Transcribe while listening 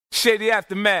Shady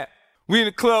Aftermath. We in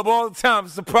the club all the time,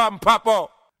 it's a problem, pop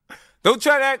off. Don't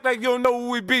try to act like you don't know who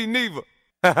we be, neither.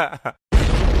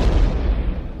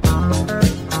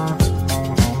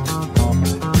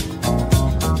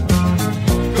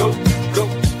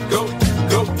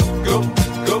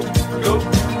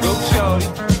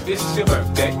 It's your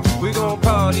birthday. We gon'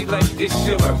 party like it's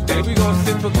your birthday. We gon'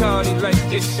 sip Bacardi like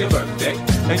it's your birthday.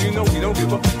 And you know we don't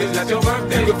give up, it's not your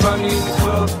birthday. You can find me in the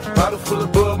club, bottle full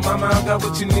of bug. Mama, I got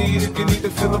what you need if you need to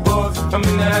fill the bars. I'm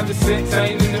in the having sex, I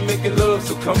ain't in the making love.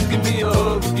 So come give me a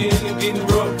hug, again and getting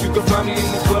rough. You can find me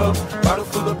in the club, bottle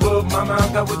full of bug. Mama,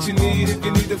 I got what you need if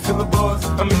you need to fill the bars.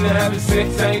 I'm in the having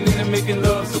sex, I ain't in the making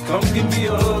love. So come give me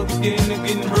a hug, again and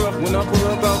getting rough. When I pull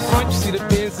up out front, you see the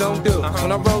Benz on dub.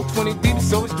 When I roll 20 deep,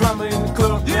 so it's drama in the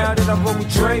club. Now that I roll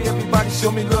with Dre, everybody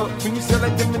show me love. When you sell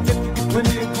like them and you get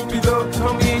plenty of groupie love.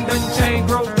 Homie ain't nothing changed,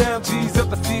 grows down, G's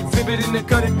up. I see exhibit in the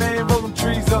cutting, man, roll them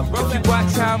trees up. If you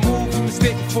watch how I move, you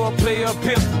mistake before I play up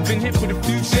pimp. Been hit with a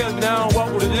few shells, but I don't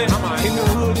walk with a limp. In the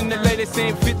hood, in the lady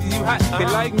saying 50, you hot. They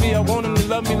like me, I want them to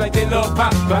love me like they love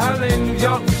pop. But holla in New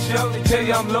York, Michelle, they tell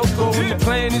you I'm local. And the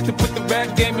plan is to put the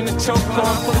rap game in the choke. So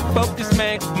I'm fully focused,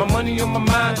 man. My money on my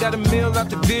mind, got a meal out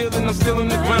the deal, and I'm still in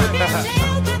the grind.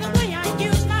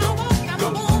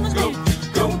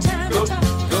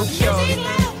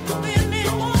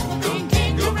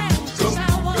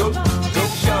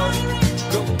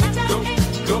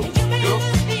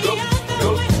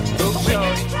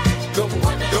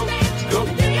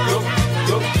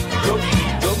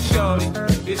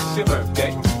 It's your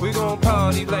birthday. We gon'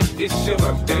 party like it's your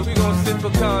birthday. We gon' sip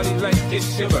Bacardi like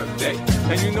it's your birthday.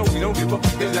 And you know we don't give up,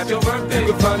 it's not your birthday.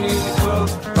 You can find me in the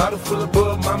club, bottle full of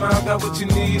bug. Mama, I got what you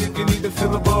need if you need to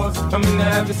fill the bars. I'm in the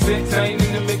having sex, I ain't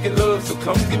in the making love. So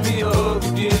come give me a hug,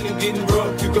 again and getting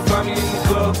rough. You can find me in the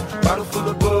club, bottle full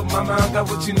of bug. Mama, I got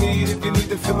what you need if you need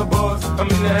to fill the bars. I'm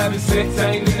in the having sex,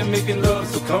 I ain't in the making love.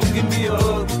 So come give me a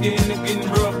hug, again and getting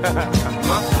rough.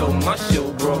 My flow, my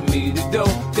show brought me the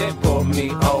dough. That brought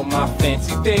me all my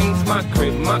fancy things. My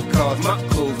crib, my cars, my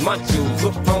clothes, my jewels.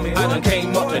 Look, homie, I done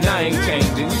came up and I ain't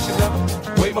changed. And you should love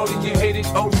it way more than you hate it.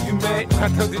 Oh, you mad? I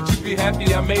thought that you be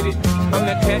happy I made it. I'm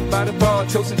that cat by the bar,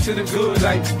 toasting to the good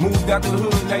life. Moved out the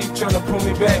hood, now you tryna pull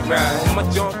me back, right? My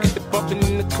junk get the bumping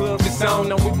in the club. It's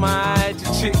on. I'm with my eyes,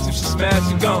 your chicks. If she smash,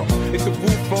 she gone. It's the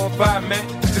roof on fire,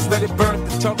 man. Just let it burn.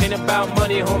 They're talking about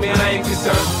money, homie, I ain't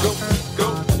concerned. Go, go,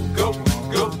 go,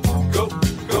 go, go,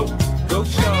 go, go,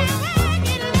 shawty.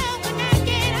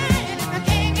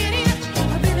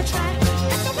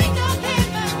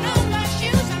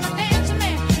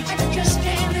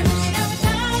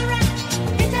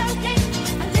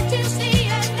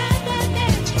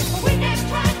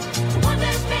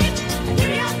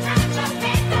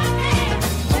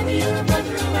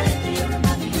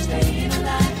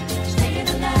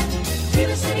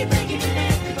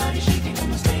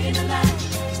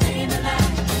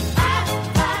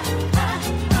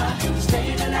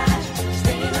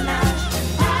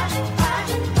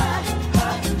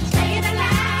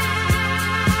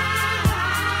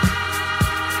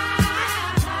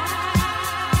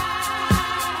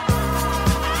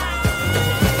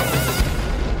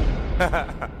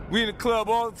 We in the club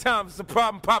all the time, it's a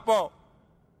problem, pop off.